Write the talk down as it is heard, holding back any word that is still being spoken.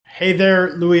Hey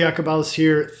there, Louis Akabels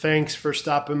here. Thanks for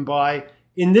stopping by.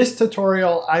 In this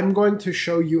tutorial, I'm going to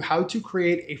show you how to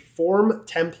create a form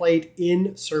template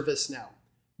in ServiceNow.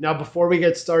 Now, before we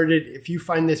get started, if you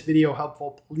find this video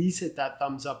helpful, please hit that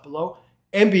thumbs up below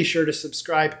and be sure to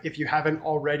subscribe if you haven't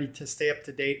already to stay up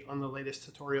to date on the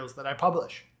latest tutorials that I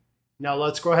publish. Now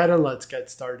let's go ahead and let's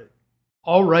get started.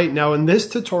 All right, now in this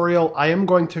tutorial, I am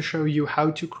going to show you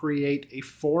how to create a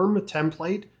form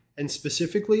template. And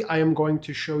specifically, I am going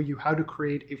to show you how to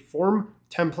create a form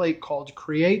template called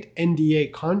Create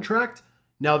NDA Contract.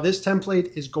 Now, this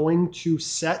template is going to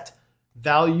set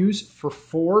values for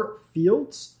 4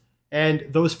 fields. And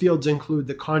those fields include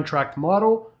the contract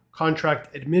model,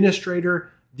 contract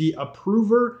administrator, the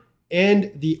approver,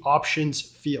 and the options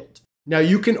field. Now,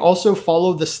 you can also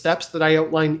follow the steps that I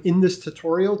outline in this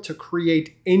tutorial to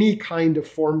create any kind of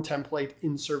form template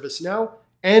in ServiceNow.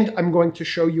 And I'm going to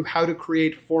show you how to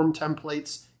create form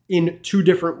templates in 2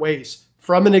 different ways,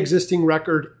 from an existing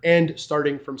record and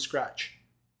starting from scratch.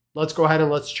 Let's go ahead and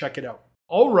let's check it out.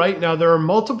 All right, now there are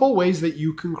multiple ways that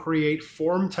you can create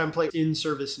form templates in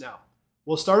ServiceNow.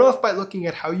 We'll start off by looking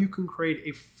at how you can create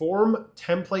a form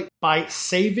template by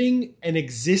saving an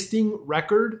existing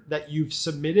record that you've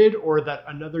submitted or that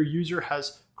another user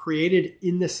has created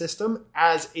in the system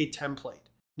as a template.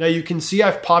 Now you can see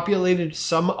I've populated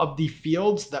some of the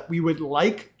fields that we would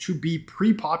like to be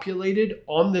pre-populated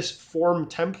on this form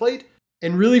template.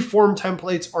 And really, form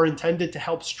templates are intended to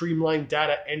help streamline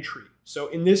data entry. So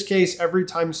in this case, every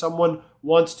time someone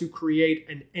wants to create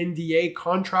an NDA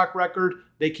contract record,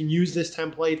 they can use this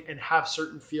template and have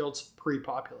certain fields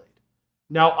pre-populated.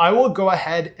 Now I will go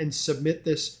ahead and submit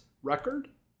this record.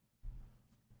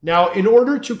 Now, in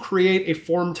order to create a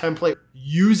form template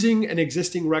using an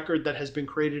existing record that has been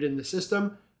created in the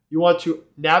system, you want to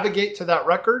navigate to that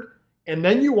record, and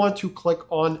then you want to click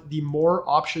on the More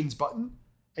Options button,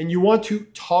 and you want to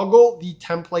toggle the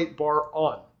template bar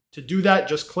on. To do that,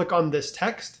 just click on this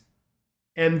text,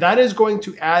 and that is going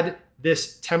to add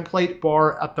this template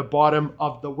bar at the bottom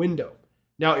of the window.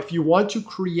 Now, if you want to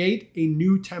create a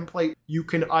new template, you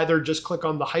can either just click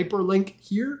on the hyperlink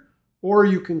here, or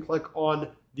you can click on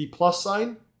the plus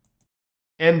sign,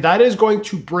 and that is going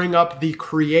to bring up the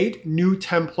Create New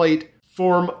Template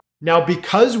form. Now,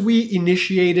 because we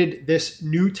initiated this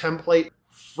new template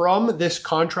from this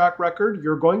contract record,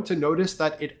 you're going to notice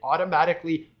that it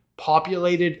automatically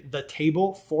populated the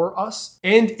table for us,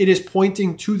 and it is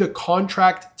pointing to the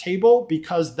contract table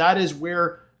because that is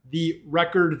where the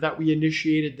record that we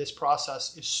initiated this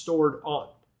process is stored on.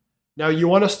 Now, you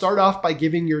want to start off by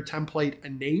giving your template a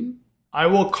name. I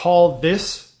will call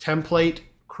this template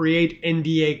Create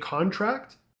NDA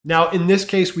Contract. Now, in this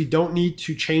case, we don't need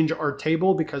to change our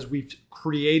table because we've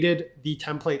created the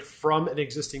template from an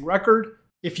existing record.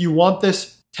 If you want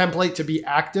this template to be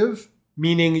active,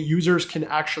 meaning users can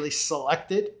actually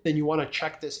select it, then you want to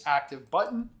check this active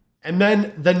button. And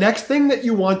then the next thing that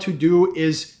you want to do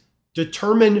is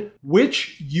determine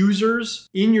which users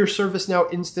in your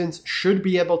ServiceNow instance should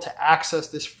be able to access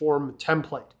this form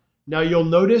template. Now you'll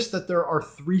notice that there are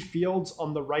 3 fields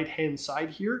on the right-hand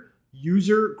side here: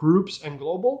 user, groups, and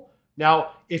global.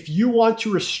 Now, if you want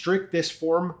to restrict this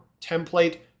form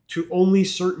template to only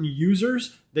certain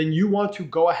users, then you want to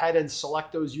go ahead and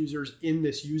select those users in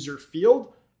this user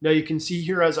field. Now you can see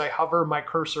here as I hover my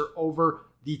cursor over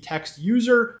the text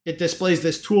user, it displays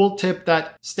this tooltip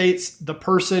that states the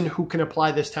person who can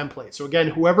apply this template. So again,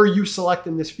 whoever you select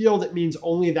in this field, it means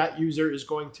only that user is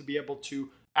going to be able to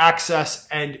access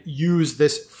and use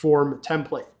this form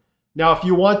template. Now, if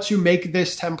you want to make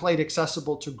this template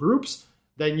accessible to groups,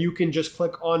 then you can just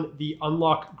click on the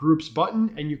Unlock Groups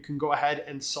button and you can go ahead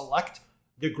and select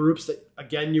the groups that,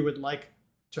 again, you would like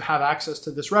to have access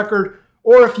to this record.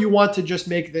 Or if you want to just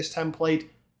make this template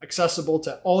accessible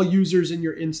to all users in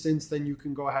your instance, then you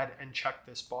can go ahead and check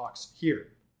this box here.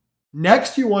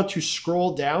 Next, you want to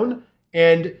scroll down,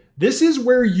 and this is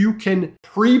where you can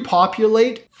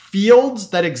pre-populate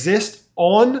fields that exist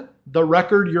on the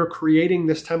record you're creating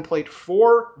this template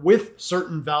for with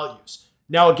certain values.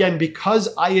 Now, again,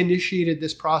 because I initiated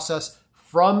this process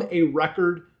from a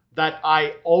record that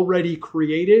I already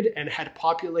created and had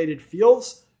populated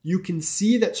fields, you can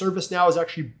see that ServiceNow is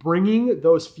actually bringing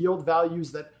those field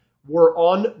values that were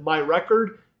on my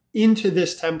record into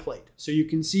this template. So you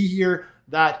can see here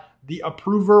that the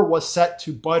approver was set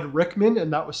to Bud Rickman,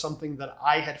 and that was something that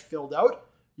I had filled out.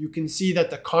 You can see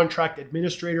that the contract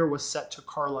administrator was set to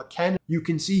Carla Ken. You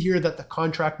can see here that the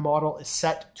contract model is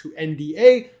set to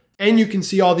NDA, and you can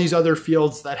see all these other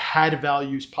fields that had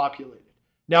values populated.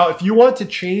 Now, if you want to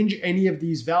change any of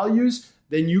these values,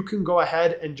 then you can go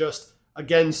ahead and just,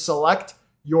 again, select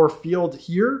your field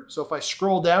here. So if I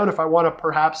scroll down, if I want to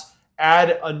perhaps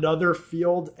add another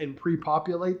field and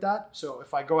pre-populate that. So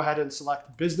if I go ahead and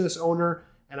select business owner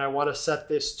and I want to set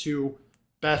this to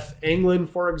Beth Anglin,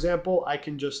 for example, I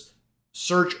can just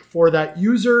search for that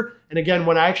user. And again,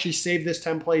 when I actually save this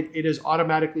template, it is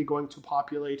automatically going to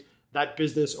populate that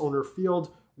business owner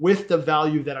field with the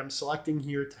value that I'm selecting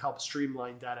here to help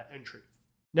streamline data entry.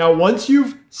 Now, once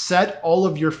you've set all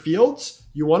of your fields,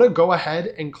 you want to go ahead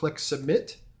and click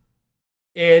submit.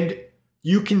 And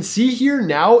you can see here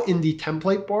now in the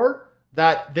template bar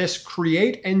that this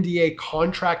create NDA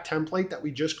contract template that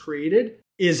we just created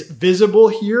is visible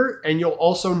here. And you'll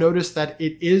also notice that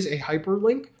it is a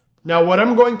hyperlink. Now, what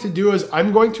I'm going to do is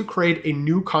I'm going to create a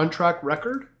new contract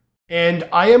record. And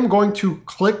I am going to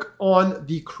click on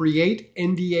the create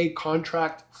NDA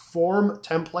contract form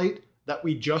template that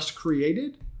we just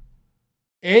created.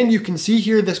 And you can see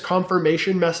here this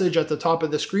confirmation message at the top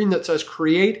of the screen that says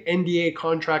create NDA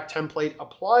contract template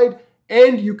applied.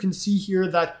 And you can see here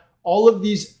that all of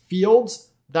these fields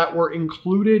that were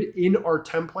included in our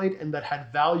template and that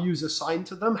had values assigned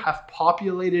to them have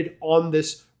populated on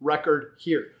this record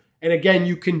here. And again,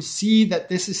 you can see that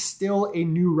this is still a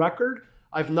new record.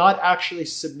 I've not actually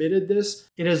submitted this.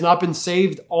 It has not been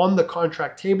saved on the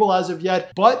contract table as of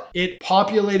yet, but it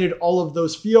populated all of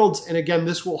those fields. And again,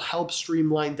 this will help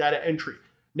streamline data entry.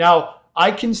 Now,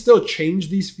 I can still change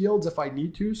these fields if I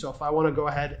need to. So if I want to go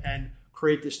ahead and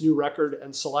create this new record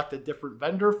and select a different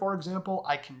vendor, for example,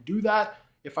 I can do that.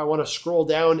 If I want to scroll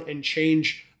down and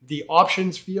change the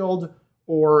options field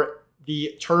or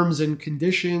the terms and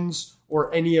conditions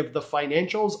or any of the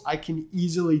financials, I can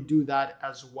easily do that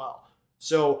as well.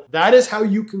 So that is how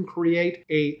you can create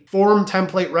a form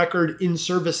template record in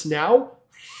ServiceNow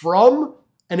from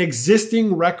an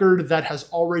existing record that has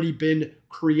already been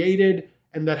created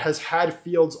and that has had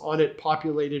fields on it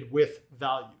populated with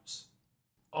values.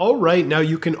 All right, now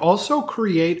you can also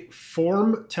create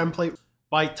form template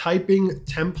by typing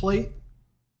template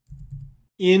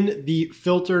in the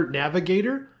filter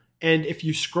navigator. And if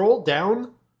you scroll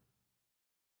down,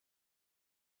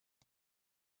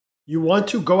 you want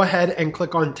to go ahead and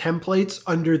click on templates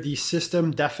under the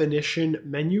system definition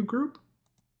menu group.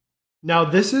 Now,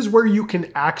 this is where you can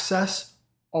access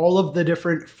all of the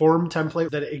different form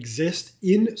templates that exist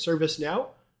in ServiceNow.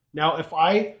 Now, if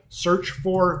I search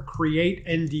for create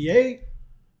NDA,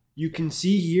 you can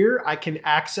see here, I can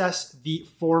access the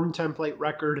form template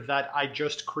record that I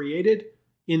just created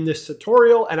in this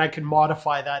tutorial, and I can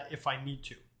modify that if I need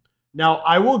to. Now,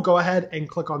 I will go ahead and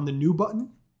click on the new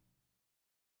button.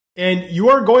 And you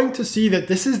are going to see that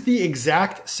this is the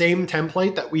exact same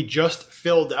template that we just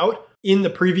filled out in the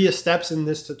previous steps in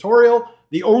this tutorial.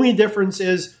 The only difference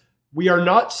is we are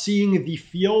not seeing the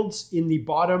fields in the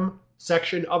bottom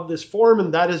section of this form,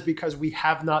 and that is because we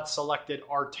have not selected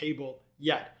our table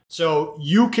yet. So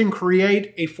you can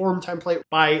create a form template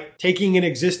by taking an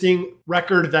existing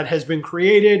record that has been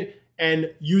created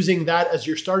and using that as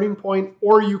your starting point,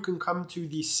 or you can come to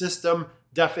the system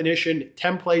definition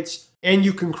templates and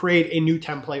you can create a new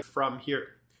template from here.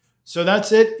 So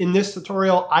that's it. In this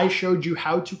tutorial, I showed you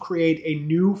how to create a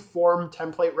new form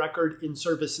template record in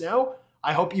ServiceNow.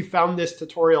 I hope you found this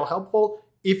tutorial helpful.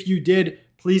 If you did,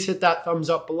 please hit that thumbs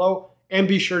up below and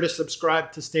be sure to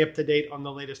subscribe to stay up to date on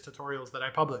the latest tutorials that I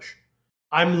publish.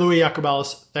 I'm Louis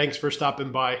Jacobellis. Thanks for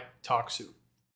stopping by. Talk soon.